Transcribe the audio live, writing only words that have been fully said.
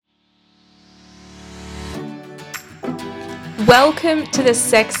Welcome to the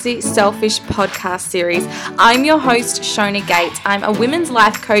Sexy Selfish podcast series. I'm your host, Shona Gates. I'm a women's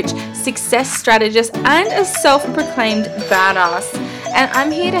life coach, success strategist, and a self-proclaimed badass. And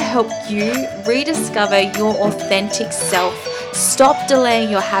I'm here to help you rediscover your authentic self, stop delaying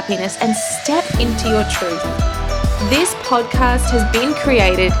your happiness, and step into your truth. This podcast has been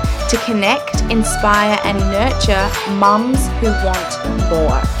created to connect, inspire, and nurture mums who want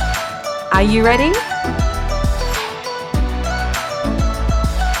more. Are you ready?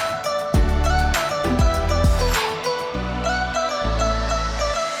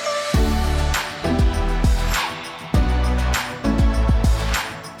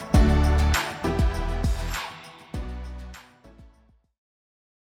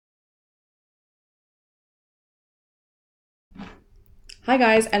 Hi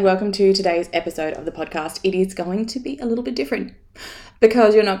guys, and welcome to today's episode of the podcast. It is going to be a little bit different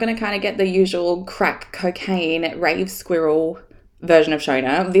because you're not going to kind of get the usual crack cocaine rave squirrel version of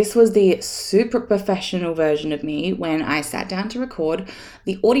Shona. This was the super professional version of me when I sat down to record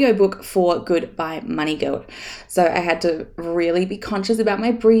the audiobook for Goodbye Money Guilt. So I had to really be conscious about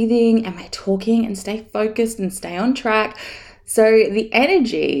my breathing and my talking and stay focused and stay on track. So the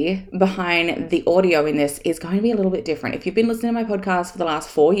energy behind the audio in this is going to be a little bit different. If you've been listening to my podcast for the last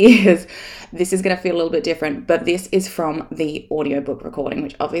 4 years, this is going to feel a little bit different, but this is from the audiobook recording,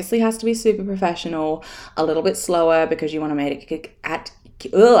 which obviously has to be super professional, a little bit slower because you want to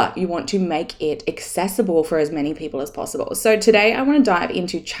make it accessible for as many people as possible. So today I want to dive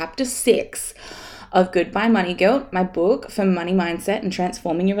into chapter 6 of Goodbye Money Guilt, my book for money mindset and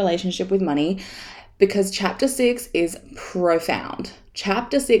transforming your relationship with money, because chapter 6 is profound.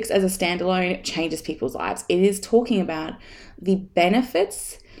 Chapter 6 as a standalone changes people's lives. It is talking about the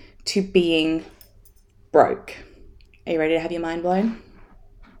benefits to being broke. Are you ready to have your mind blown?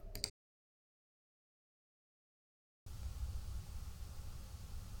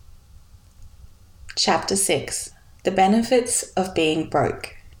 Chapter 6, the benefits of being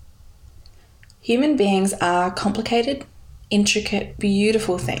broke. Human beings are complicated, intricate,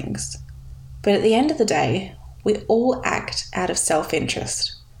 beautiful things. But at the end of the day, we all act out of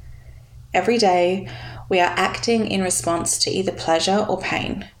self-interest. Every day, we are acting in response to either pleasure or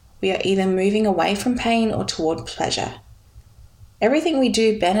pain. We are either moving away from pain or toward pleasure. Everything we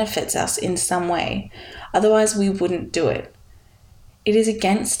do benefits us in some way, otherwise we wouldn't do it. It is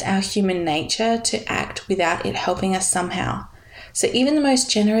against our human nature to act without it helping us somehow. So even the most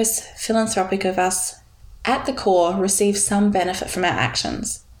generous, philanthropic of us, at the core, receive some benefit from our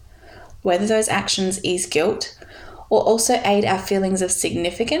actions. Whether those actions ease guilt or also aid our feelings of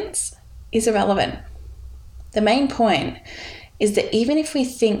significance is irrelevant. The main point is that even if we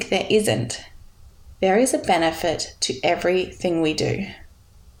think there isn't, there is a benefit to everything we do.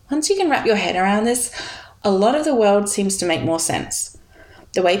 Once you can wrap your head around this, a lot of the world seems to make more sense.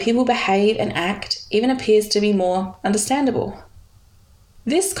 The way people behave and act even appears to be more understandable.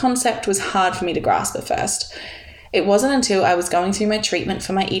 This concept was hard for me to grasp at first. It wasn't until I was going through my treatment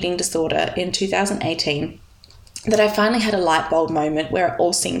for my eating disorder in 2018 that I finally had a light bulb moment where it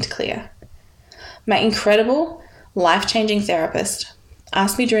all seemed clear. My incredible, life-changing therapist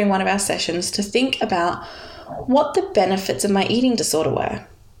asked me during one of our sessions to think about what the benefits of my eating disorder were.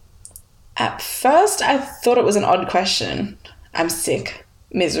 At first, I thought it was an odd question. I'm sick,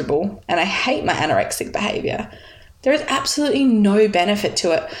 miserable, and I hate my anorexic behavior. There is absolutely no benefit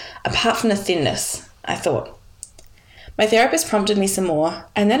to it apart from the thinness, I thought. My therapist prompted me some more,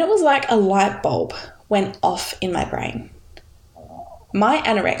 and then it was like a light bulb went off in my brain. My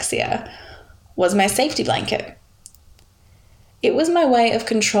anorexia was my safety blanket. It was my way of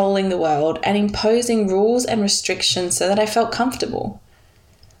controlling the world and imposing rules and restrictions so that I felt comfortable.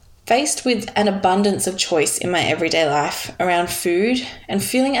 Faced with an abundance of choice in my everyday life around food and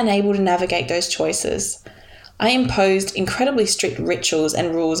feeling unable to navigate those choices, I imposed incredibly strict rituals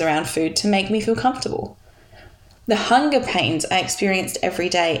and rules around food to make me feel comfortable. The hunger pains I experienced every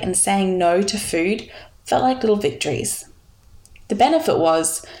day and saying no to food felt like little victories. The benefit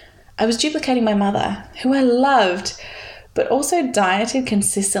was I was duplicating my mother, who I loved, but also dieted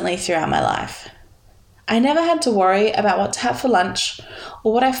consistently throughout my life. I never had to worry about what to have for lunch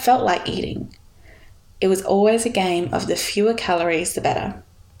or what I felt like eating. It was always a game of the fewer calories, the better.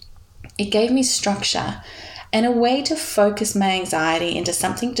 It gave me structure and a way to focus my anxiety into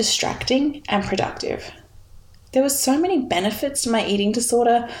something distracting and productive. There were so many benefits to my eating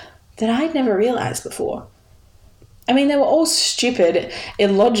disorder that I'd never realized before. I mean, they were all stupid,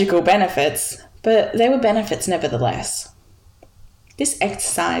 illogical benefits, but they were benefits nevertheless. This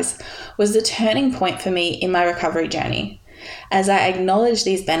exercise was the turning point for me in my recovery journey. as I acknowledged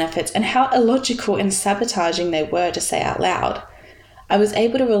these benefits and how illogical and sabotaging they were to say out loud, I was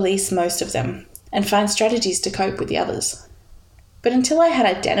able to release most of them and find strategies to cope with the others. But until I had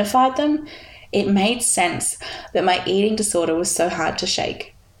identified them, it made sense that my eating disorder was so hard to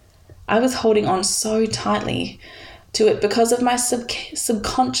shake. I was holding on so tightly to it because of my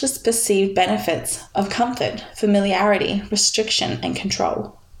subconscious perceived benefits of comfort, familiarity, restriction, and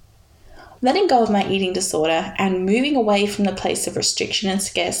control. Letting go of my eating disorder and moving away from the place of restriction and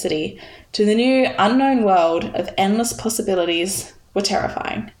scarcity to the new unknown world of endless possibilities were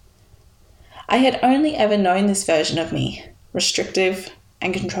terrifying. I had only ever known this version of me, restrictive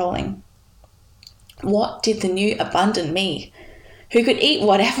and controlling. What did the new abundant me, who could eat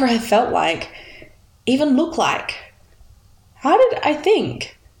whatever I felt like, even look like? How did I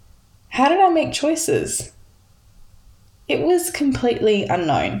think? How did I make choices? It was completely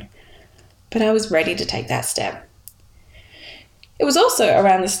unknown, but I was ready to take that step. It was also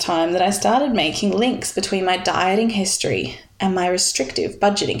around this time that I started making links between my dieting history and my restrictive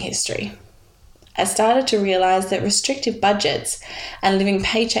budgeting history. I started to realize that restrictive budgets and living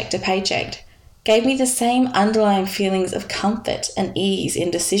paycheck to paycheck gave me the same underlying feelings of comfort and ease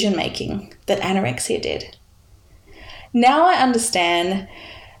in decision making that anorexia did. Now I understand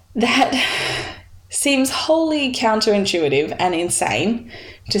that seems wholly counterintuitive and insane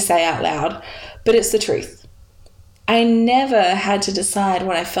to say out loud, but it's the truth. I never had to decide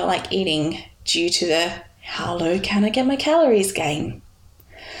what I felt like eating due to the how low can I get my calories game.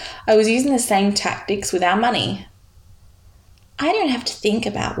 I was using the same tactics with our money. I don't have to think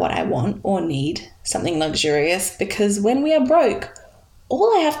about what I want or need, something luxurious, because when we are broke,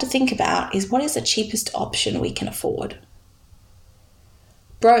 all I have to think about is what is the cheapest option we can afford.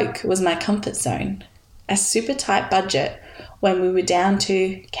 Broke was my comfort zone. A super tight budget when we were down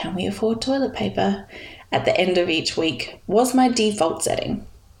to can we afford toilet paper at the end of each week was my default setting.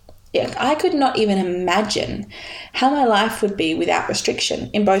 I could not even imagine how my life would be without restriction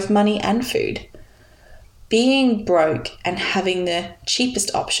in both money and food. Being broke and having the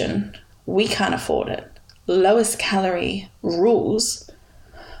cheapest option, we can't afford it, lowest calorie rules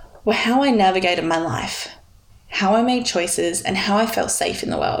were how I navigated my life, how I made choices, and how I felt safe in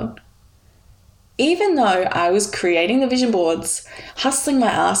the world. Even though I was creating the vision boards, hustling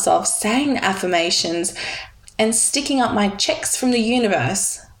my ass off, saying the affirmations, and sticking up my checks from the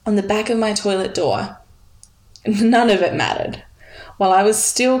universe on the back of my toilet door, none of it mattered, while I was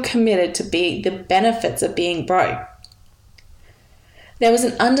still committed to the benefits of being broke. There was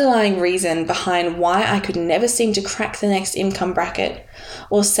an underlying reason behind why I could never seem to crack the next income bracket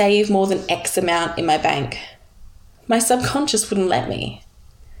or save more than X amount in my bank. My subconscious wouldn't let me.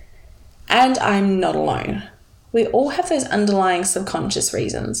 And I'm not alone. We all have those underlying subconscious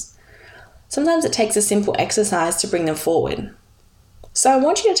reasons. Sometimes it takes a simple exercise to bring them forward. So I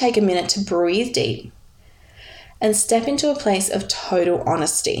want you to take a minute to breathe deep and step into a place of total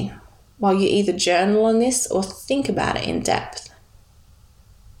honesty while you either journal on this or think about it in depth.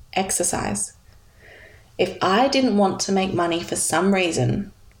 Exercise. If I didn't want to make money for some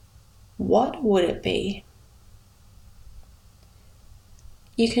reason, what would it be?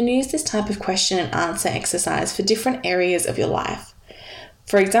 You can use this type of question and answer exercise for different areas of your life.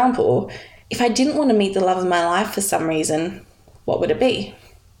 For example, if I didn't want to meet the love of my life for some reason, what would it be?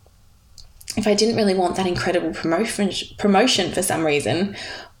 If I didn't really want that incredible promotion for some reason,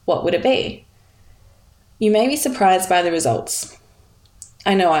 what would it be? You may be surprised by the results.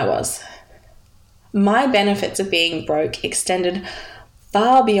 I know I was. My benefits of being broke extended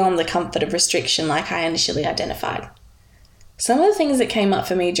far beyond the comfort of restriction like I initially identified. Some of the things that came up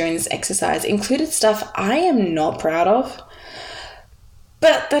for me during this exercise included stuff I am not proud of,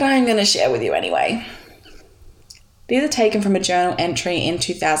 but that I'm going to share with you anyway. These are taken from a journal entry in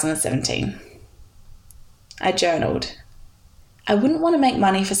 2017. I journaled. I wouldn't want to make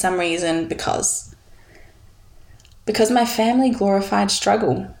money for some reason because my family glorified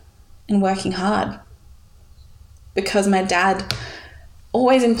struggle and working hard. Because my dad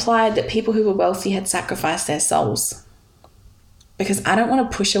always implied that people who were wealthy had sacrificed their souls. Because I don't want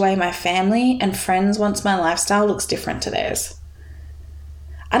to push away my family and friends once my lifestyle looks different to theirs.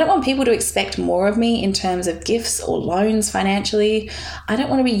 I don't want people to expect more of me in terms of gifts or loans financially. I don't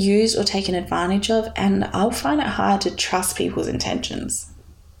want to be used or taken advantage of, and I'll find it hard to trust people's intentions.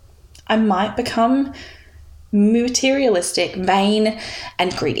 I might become materialistic, vain,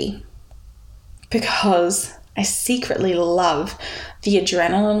 and greedy because I secretly love the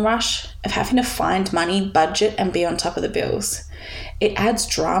adrenaline rush of having to find money, budget, and be on top of the bills. It adds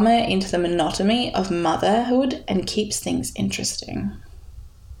drama into the monotony of motherhood and keeps things interesting.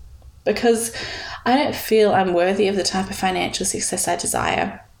 Because I don't feel I'm worthy of the type of financial success I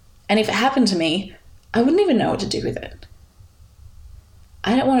desire. And if it happened to me, I wouldn't even know what to do with it.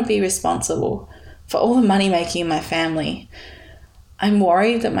 I don't want to be responsible for all the money making in my family. I'm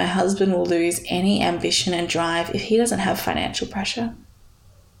worried that my husband will lose any ambition and drive if he doesn't have financial pressure.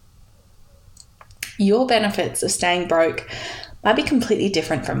 Your benefits of staying broke might be completely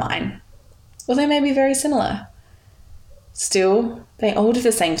different from mine, or they may be very similar. Still, they all do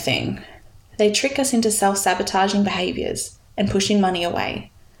the same thing. They trick us into self-sabotaging behaviours and pushing money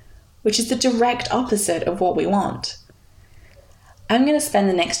away, which is the direct opposite of what we want. I'm going to spend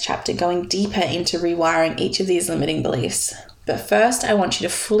the next chapter going deeper into rewiring each of these limiting beliefs. But first, I want you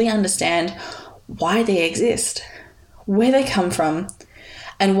to fully understand why they exist, where they come from,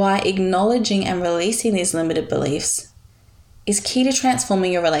 and why acknowledging and releasing these limited beliefs is key to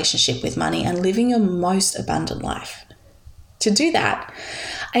transforming your relationship with money and living your most abundant life. To do that,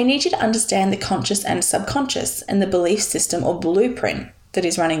 I need you to understand the conscious and subconscious and the belief system or blueprint that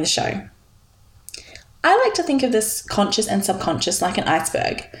is running the show. I like to think of this conscious and subconscious like an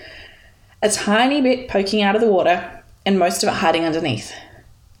iceberg, a tiny bit poking out of the water and most of it hiding underneath.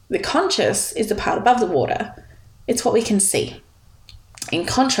 The conscious is the part above the water. It's what we can see. In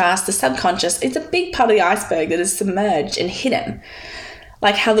contrast, the subconscious is a big part of the iceberg that is submerged and hidden.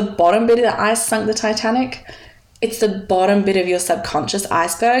 Like how the bottom bit of the ice sunk the Titanic, it's the bottom bit of your subconscious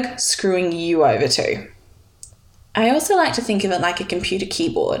iceberg screwing you over too. I also like to think of it like a computer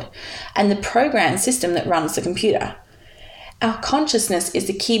keyboard and the program system that runs the computer. Our consciousness is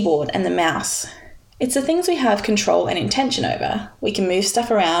the keyboard and the mouse. It's the things we have control and intention over. We can move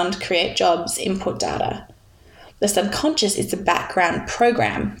stuff around, create jobs, input data. The subconscious is the background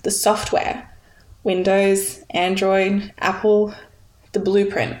program, the software, Windows, Android, Apple, the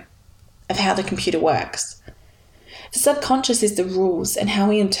blueprint of how the computer works. The subconscious is the rules and how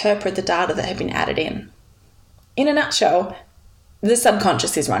we interpret the data that have been added in. In a nutshell, the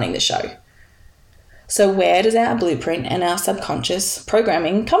subconscious is running the show. So where does our blueprint and our subconscious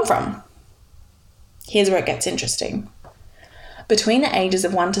programming come from? Here's where it gets interesting. Between the ages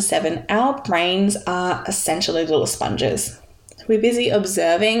of 1 to 7, our brains are essentially little sponges. We're busy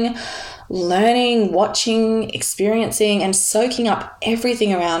observing, learning, watching, experiencing, and soaking up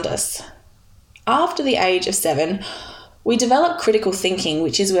everything around us. After the age of 7, we develop critical thinking,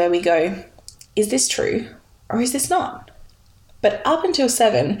 which is where we go, is this true or is this not? But up until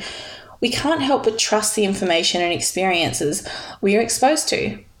 7, we can't help but trust the information and experiences we are exposed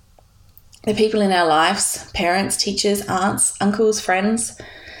to. The people in our lives, parents, teachers, aunts, uncles, friends,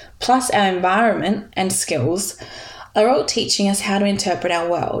 plus our environment and skills are all teaching us how to interpret our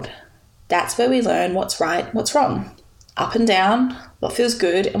world. That's where we learn what's right, what's wrong, up and down, what feels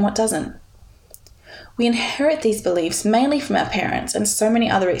good and what doesn't. We inherit these beliefs mainly from our parents and so many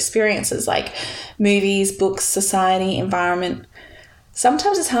other experiences like movies, books, society, environment.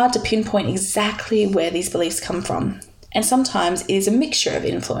 Sometimes it's hard to pinpoint exactly where these beliefs come from, and sometimes it is a mixture of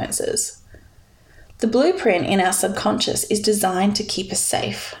influences. The blueprint in our subconscious is designed to keep us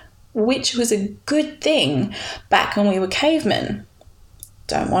safe, which was a good thing back when we were cavemen.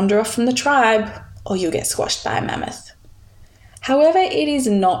 Don't wander off from the tribe or you'll get squashed by a mammoth. However, it is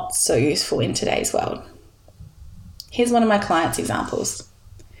not so useful in today's world. Here's one of my clients' examples.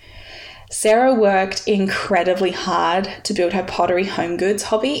 Sarah worked incredibly hard to build her pottery home goods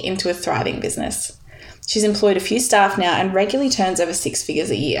hobby into a thriving business. She's employed a few staff now and regularly turns over 6 figures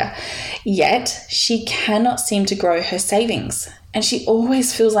a year. Yet, she cannot seem to grow her savings, and she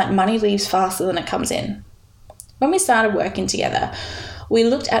always feels like money leaves faster than it comes in. When we started working together, we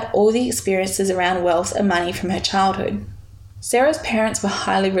looked at all the experiences around wealth and money from her childhood. Sarah's parents were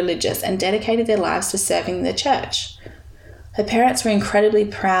highly religious and dedicated their lives to serving the church. Her parents were incredibly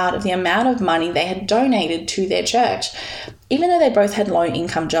proud of the amount of money they had donated to their church, even though they both had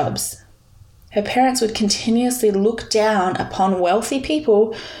low-income jobs. Her parents would continuously look down upon wealthy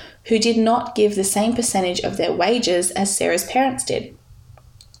people who did not give the same percentage of their wages as Sarah's parents did.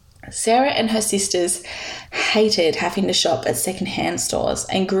 Sarah and her sisters hated having to shop at second-hand stores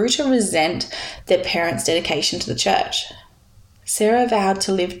and grew to resent their parents' dedication to the church. Sarah vowed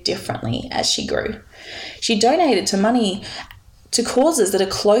to live differently as she grew. She donated to causes that are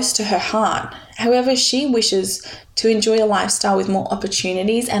close to her heart. However, she wishes to enjoy a lifestyle with more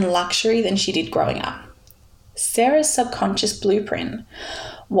opportunities and luxury than she did growing up. Sarah's subconscious blueprint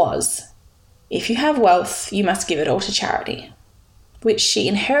was, if you have wealth, you must give it all to charity, which she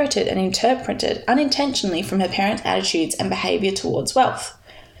inherited and interpreted unintentionally from her parents' attitudes and behavior towards wealth.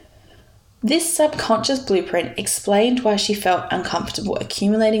 This subconscious blueprint explained why she felt uncomfortable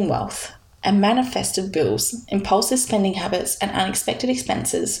accumulating wealth and manifested bills, impulsive spending habits, and unexpected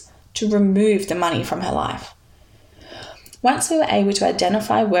expenses to remove the money from her life. Once we were able to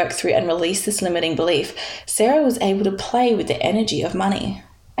identify, work through, and release this limiting belief, Sarah was able to play with the energy of money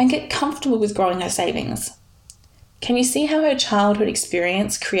and get comfortable with growing her savings. Can you see how her childhood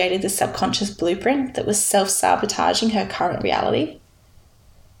experience created the subconscious blueprint that was self-sabotaging her current reality?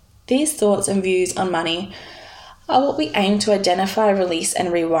 These thoughts and views on money are what we aim to identify, release,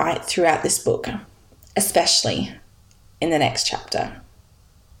 and rewrite throughout this book, especially in the next chapter.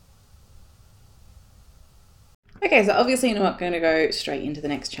 Okay, so obviously I'm not going to go straight into the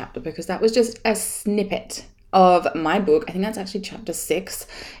next chapter because that was just a snippet of my book. I think that's actually chapter 6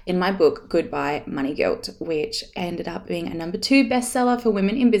 in my book, Goodbye Money Guilt, which ended up being a number 2 bestseller for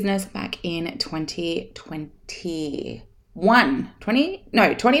women in business back in 2020.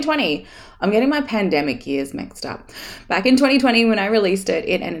 I'm getting my pandemic years mixed up. Back in 2020, when I released it,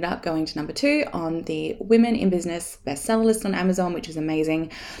 it ended up going to number 2 on the Women in Business bestseller list on Amazon, which is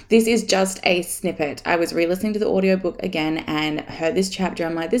amazing. This is just a snippet. I was re-listening to the audiobook again and heard this chapter.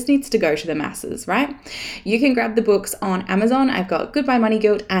 I'm like, this needs to go to the masses, right? You can grab the books on Amazon. I've got Goodbye Money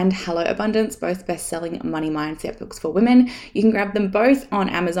Guilt and Hello Abundance, both best-selling money mindset books for women. You can grab them both on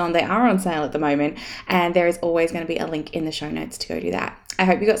Amazon. They are on sale at the moment, and there is always going to be a link in the show notes to go do that. I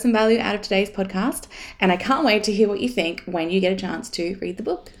hope you got some value out of today's podcast, and I can't wait to hear what you think when you get a chance to read the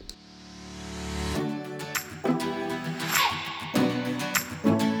book.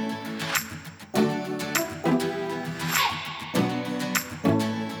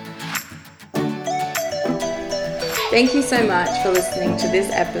 Thank you so much for listening to this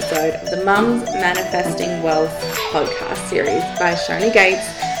episode of the Mums Manifesting Wealth podcast series by Shoni Gates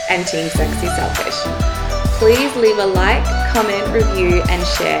and Team Sexy Selfish. Please leave a like, comment, review, and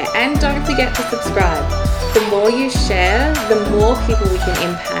share. And don't forget to subscribe. The more you share, the more people we can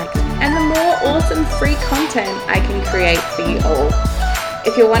impact, and the more awesome free content I can create for you all.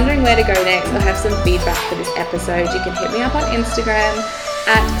 If you're wondering where to go next or have some feedback for this episode, you can hit me up on Instagram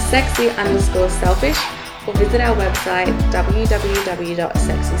at sexy_selfish or visit our website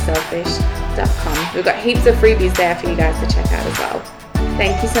www.sexyselfish.com. We've got heaps of freebies there for you guys to check out as well.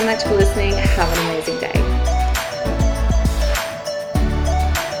 Thank you so much for listening. Have an amazing day.